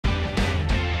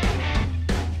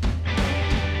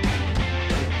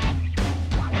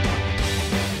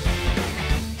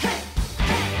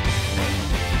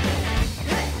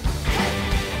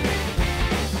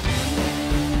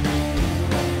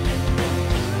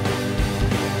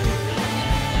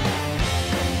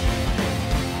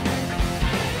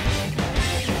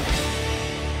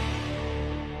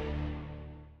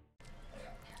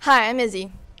Hi, I'm Izzy.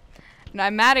 And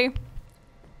I'm Maddie.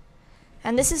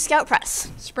 And this is Scout Press.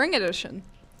 Spring edition.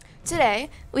 Today,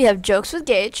 we have Jokes with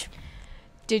Gage.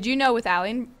 Did you know with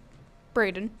Allie and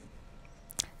Braden?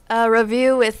 A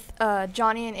review with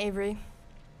Johnny and Avery.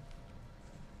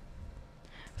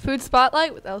 Food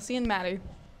Spotlight with Elsie and Maddie.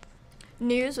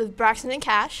 News with Braxton and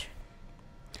Cash.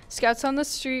 Scouts on the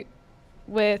Street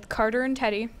with Carter and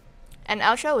Teddy. And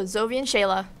outro with Zoe and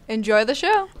Shayla. Enjoy the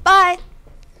show. Bye!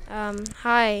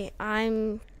 Hi,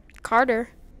 I'm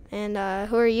Carter. And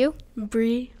who are you?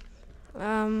 Bree.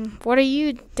 What are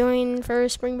you doing for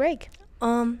spring break?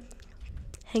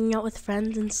 Hanging out with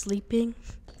friends and sleeping.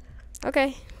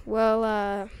 Okay,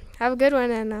 well, have a good one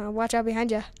and watch out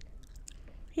behind you.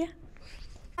 Yeah.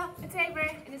 It's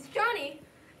Avery. And it's Johnny.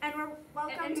 And we're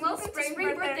welcome to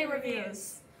Spring Birthday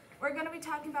Reviews. We're going to be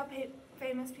talking about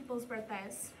famous people's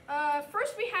birthdays.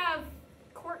 First we have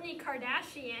Kourtney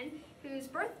Kardashian, whose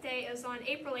birthday is on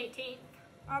April 18th.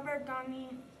 Robert Downey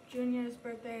Jr.'s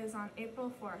birthday is on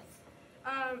April 4th.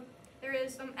 There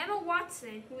is Emma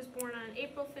Watson, who was born on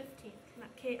April 15th.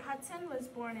 Kate Hudson was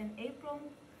born in April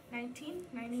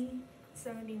 19th,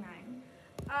 1979.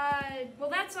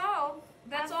 Well, that's all.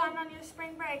 That's all on your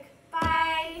spring break.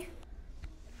 Bye.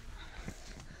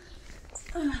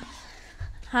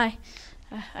 Hi.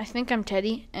 I think I'm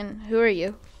Teddy. And who are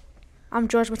you? I'm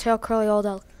George Mateo Curly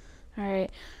Oldell. All right.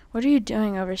 What are you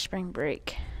doing over spring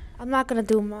break? I'm not going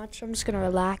to do much. I'm just going to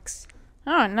relax.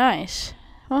 Oh, nice.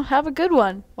 Well, have a good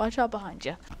one. Watch out behind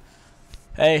you.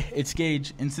 Hey, it's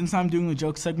Gage, and since I'm doing the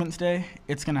joke segment today,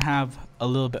 it's going to have a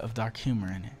little bit of dark humor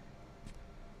in it.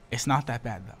 It's not that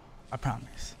bad, though. I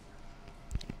promise.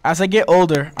 As I get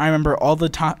older, I remember all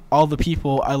the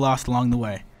people I lost along the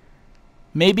way.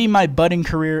 Maybe my budding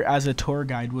career as a tour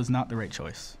guide was not the right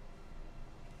choice.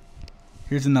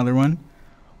 Here's another one.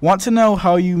 Want to know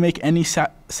how you make any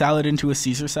salad into a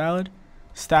Caesar salad?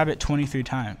 Stab it 23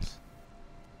 times.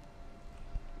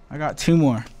 I got two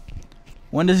more.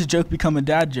 When does a joke become a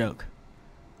dad joke?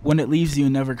 When it leaves you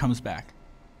and never comes back.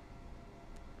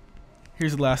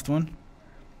 Here's the last one.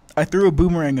 I threw a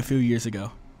boomerang a few years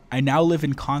ago. I now live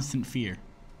in constant fear.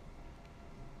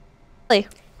 And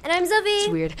I'm Zoe.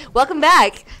 It's weird. Welcome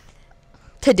back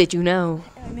to Did You Know?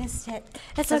 I missed it.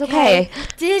 That's okay.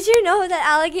 Did you know that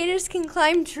alligators can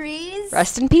climb trees?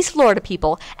 Rest in peace, Florida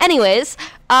people. Anyways,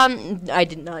 I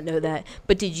did not know that.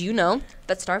 But did you know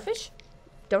that starfish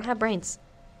don't have brains?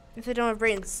 If they don't have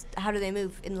brains, how do they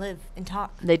move and live and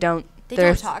talk? They don't. They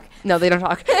don't talk. No, they don't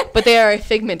talk. But they are a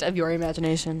figment of your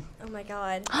imagination. Oh my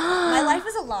god. My life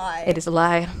is a lie. It is a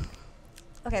lie.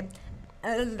 Okay.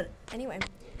 Anyway,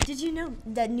 did you know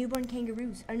that newborn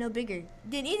kangaroos are no bigger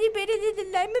than itty bitty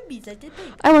little lima beans at the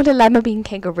big? I want a lima bean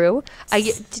kangaroo. I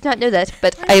did not know that,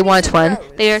 but I want one.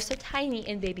 Gross. They are so tiny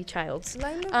and baby childs.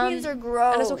 Lima beans are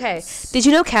gross. That is okay. Did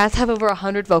you know cats have over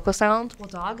 100 vocal sounds, while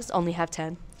dogs only have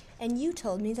 10? And you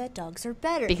told me that dogs are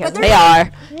better. Because they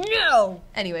are. No.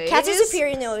 Anyways. Cats are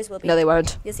superior and they always will be. No, they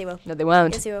won't. Yes, they will. No, they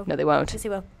won't. Yes, they will. No, they won't. Yes, they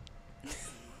will.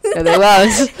 No, they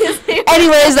won't.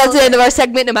 Anyways, that's the end of our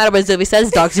segment. No matter what Zoe says,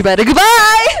 dogs are better.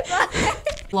 Goodbye!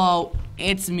 Hello,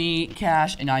 it's me,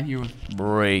 Cash, and I'm here with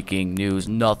breaking news.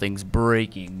 Nothing's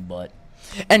breaking, but...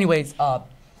 Anyways,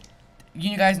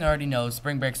 you guys already know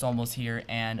spring break's almost here,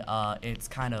 and it's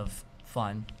kind of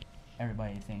fun.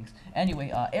 Everybody thinks.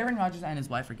 Anyway, Aaron Rodgers and his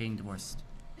wife are getting divorced.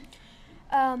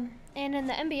 And in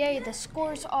the NBA, the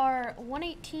scores are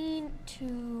 118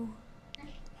 to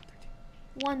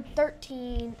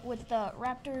 113 with the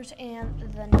Raptors and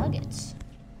the Nuggets.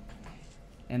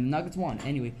 And the Nuggets won.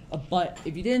 Anyway, but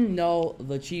if you didn't know,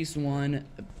 the Chiefs won.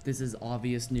 This is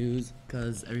obvious news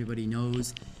because everybody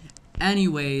knows.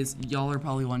 Anyways, y'all are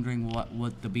probably wondering what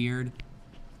with the beard.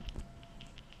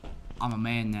 I'm a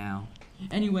man now.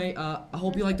 Anyway, I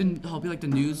hope you like the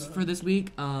news for this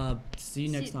week. See you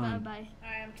next time. Bye.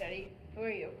 Hi, I'm Teddy. Who are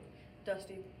you?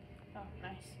 Dusty. Oh,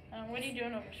 nice. What are you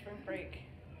doing over spring break?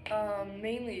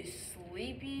 Mainly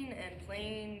sleeping and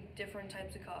playing different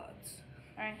types of cards.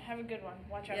 All right, have a good one.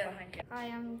 Watch out behind you. Hi,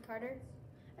 I'm Carter.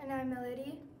 And I'm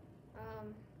Melody.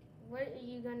 What are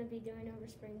you going to be doing over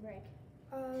spring break?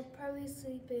 Probably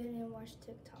sleep in and watch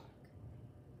TikTok.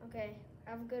 Okay,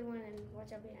 have a good one and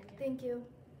watch out behind you. Thank you.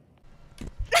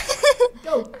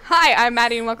 Go. Hi, I'm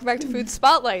Maddie, and welcome back to Food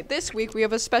Spotlight. This week we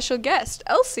have a special guest,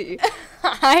 Elsie.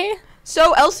 Hi.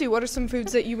 So, Elsie, what are some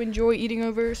foods that you enjoy eating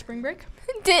over spring break?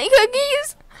 Date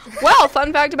cookies. Well,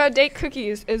 fun fact about date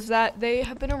cookies is that they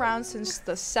have been around since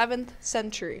the 7th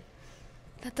century.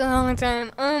 That's a long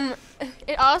time.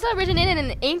 It also originated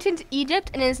in ancient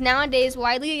Egypt and is nowadays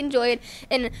widely enjoyed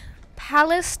in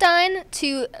Palestine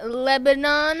to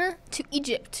Lebanon to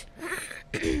Egypt.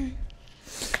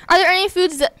 Are there any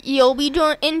foods that you'll be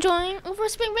enjoying over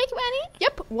spring break, Manny?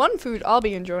 Yep, one food I'll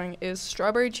be enjoying is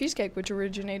strawberry cheesecake, which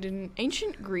originated in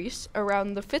ancient Greece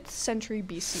around the 5th century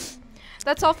BC.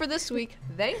 That's all for this week.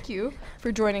 Thank you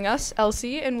for joining us,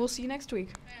 Elsie, and we'll see you next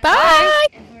week. Bye!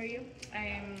 And who are you?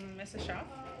 I'm Mrs. Shaw.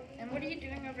 And what are you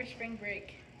doing over spring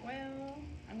break? Well,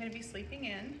 I'm going to be sleeping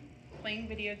in, playing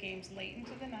video games late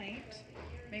into the night,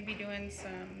 maybe doing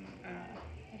some,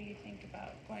 what do you think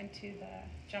about going to the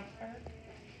jump park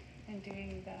and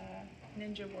doing the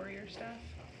Ninja Warrior stuff?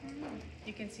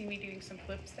 You can see me doing some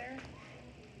flips there.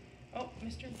 Oh,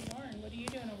 Mr. Warren, what are you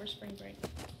doing over spring break?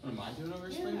 What am I doing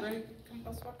over spring break? Come,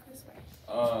 let's walk this way.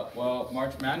 Well,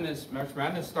 March Madness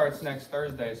starts next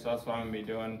Thursday, so that's what I'm gonna be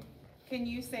doing. Can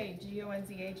you say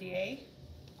Gonzaga?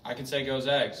 I can say Goes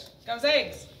Eggs. Goes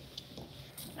Eggs!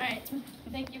 Alright,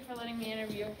 thank you for letting me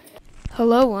interview.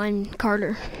 Hello, I'm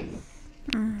Carter.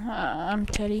 I'm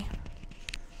Teddy.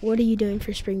 What are you doing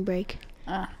for spring break?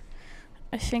 I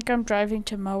think I'm driving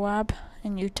to Moab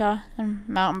in Utah and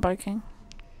mountain biking.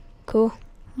 Cool.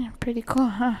 Yeah, pretty cool,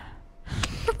 huh?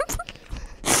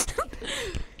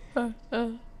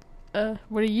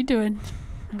 What are you doing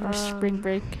for spring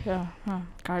break,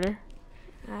 Carter?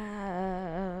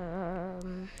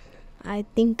 I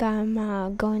think I'm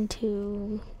going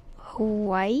to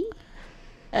Hawaii.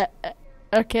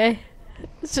 Okay.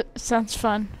 Sounds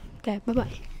fun. Okay,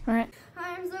 bye-bye. All right.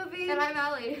 Hi, I'm Sophie. And I'm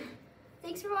Allie.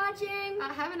 Thanks for watching.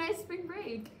 Have a nice spring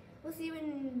break. We'll see you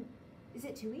in, is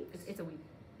it 2 weeks? It's a week.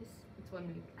 It's 1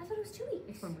 week. I thought it was 2 weeks.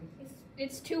 It's 1 week.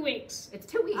 It's 2 weeks. It's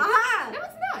 2 weeks. Aha! No,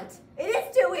 it's not. It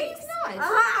is 2 weeks. It's not.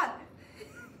 Aha!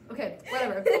 Okay,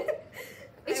 whatever.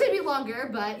 It should be longer,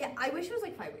 but Yeah, I wish it was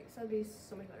like 5 weeks. That'd be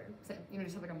so much better. you know,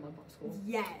 just have like a month off school.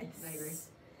 Yes. I agree.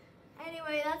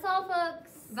 Anyway, that's all,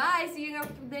 folks. Bye. See you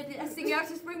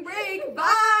after spring break.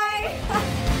 Bye!